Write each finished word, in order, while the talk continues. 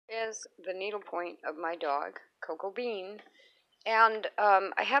is the needlepoint of my dog, Coco Bean, and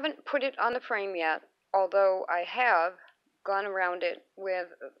I haven't put it on the frame yet, although I have gone around it with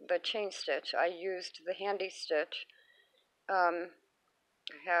the chain stitch. I used the handy stitch. I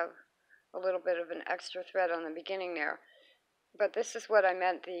have a little bit of an extra thread on the beginning there, but this is what I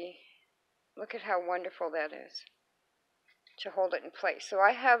meant, look at how wonderful that is, to hold it in place. So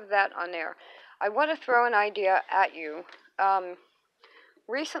I have that on there. I want to throw an idea at you.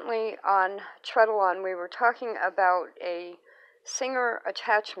 Recently on Treadle-On, we were talking about a Singer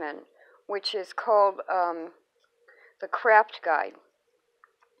attachment, which is called the Craft Guide.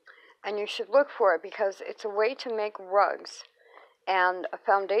 And you should look for it because it's a way to make rugs, and a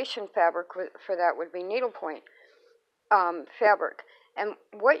foundation fabric for that would be needlepoint fabric. And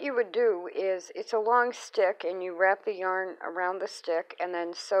what you would do is, it's a long stick, and you wrap the yarn around the stick and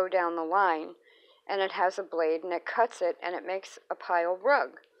then sew down the line, and it has a blade, and it cuts it, and it makes a pile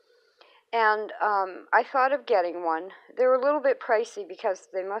rug. And I thought of getting one. They're a little bit pricey because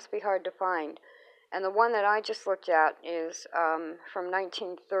they must be hard to find. And the one that I just looked at is from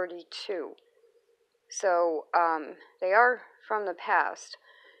 1932. So they are from the past.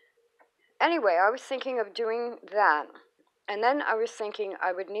 Anyway, I was thinking of doing that. And then I was thinking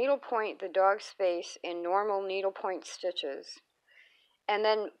I would needlepoint the dog's face in normal needlepoint stitches, and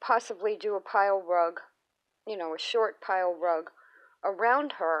then possibly do a pile rug, a short pile rug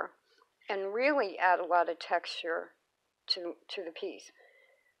around her, and really add a lot of texture to the piece.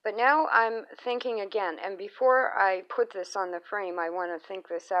 But now I'm thinking again, and before I put this on the frame, I want to think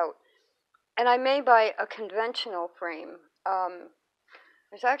this out. And I may buy a conventional frame.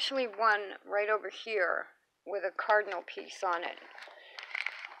 There's actually one right over here with a cardinal piece on it,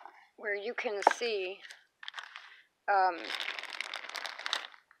 where you can see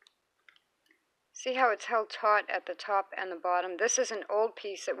see how it's held taut at the top and the bottom. This is an old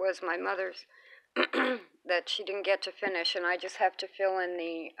piece. It was my mother's that she didn't get to finish, and I just have to fill it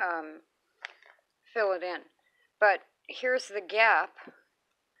in. But here's the gap.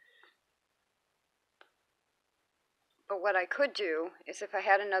 But what I could do is, if I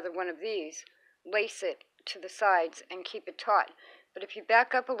had another one of these, lace it to the sides and keep it taut. But if you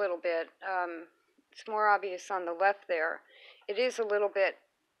back up a little bit, it's more obvious on the left there. It is a little bit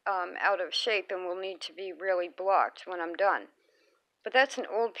out of shape and will need to be really blocked when I'm done. But that's an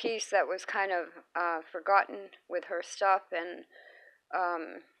old piece that was kind of forgotten with her stuff, and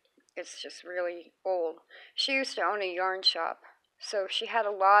it's just really old. She used to own a yarn shop, so she had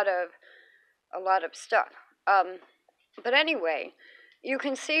a lot of stuff. But anyway, you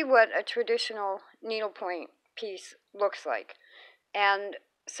can see what a traditional needlepoint piece looks like. And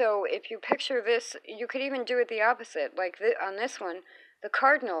so if you picture this, you could even do it the opposite. Like on this one, the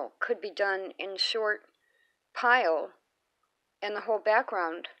cardinal could be done in short pile, and the whole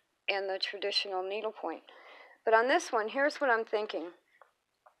background and the traditional needlepoint. But on this one, here's what I'm thinking.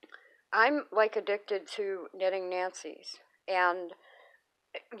 I'm like addicted to knitting Nancy's, and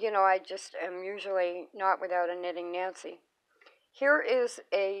I just am usually not without a knitting Nancy. Here is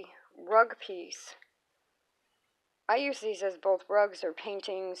a rug piece. I use these as both rugs or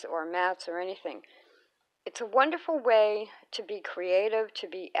paintings or mats or anything. It's a wonderful way to be creative, to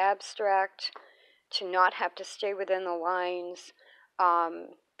be abstract, to not have to stay within the lines,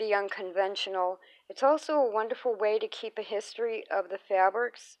 be unconventional. It's also a wonderful way to keep a history of the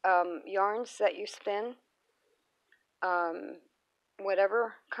fabrics, yarns that you spin,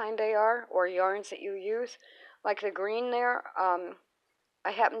 whatever kind they are, or yarns that you use. Like the green there,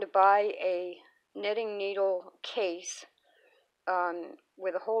 I happened to buy a knitting needle case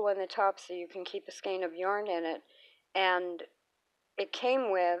with a hole in the top so you can keep a skein of yarn in it, and it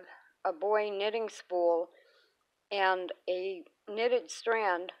came with a boy knitting spool and a knitted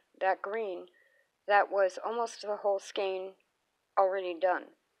strand, that green, that was almost the whole skein already done.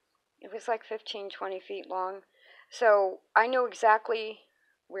 It was like 15-20 feet long, so I know exactly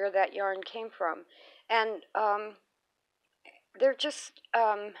where that yarn came from, and they're just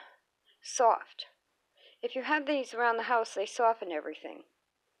soft. If you have these around the house, they soften everything.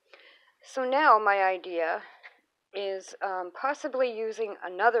 So now my idea is possibly using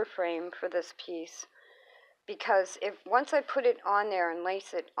another frame for this piece, because once I put it on there and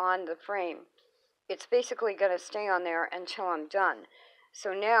lace it on the frame, it's basically going to stay on there until I'm done.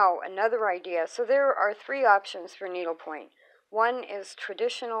 So now another idea. So there are 3 options for needlepoint. One is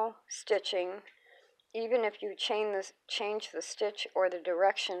traditional stitching, even if you change the stitch or the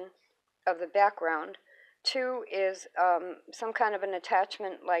direction of the background. 2 is some kind of an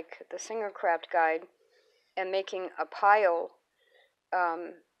attachment like the SingerCraft guide, and making a pile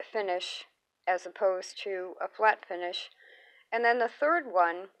finish as opposed to a flat finish. And then the third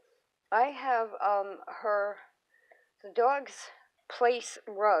one I have the dog's place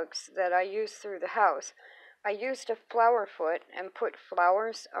rugs that I use through the house. I used a flower foot and put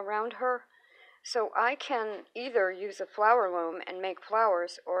flowers around her. So I can either use a flower loom and make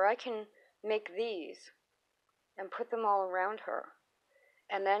flowers, or I can make these and put them all around her.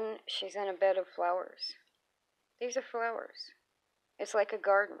 And then she's in a bed of flowers. These are flowers. It's like a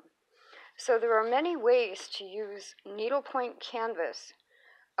garden. So there are many ways to use needlepoint canvas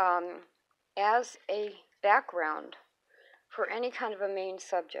as a background for any kind of a main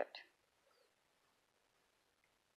subject.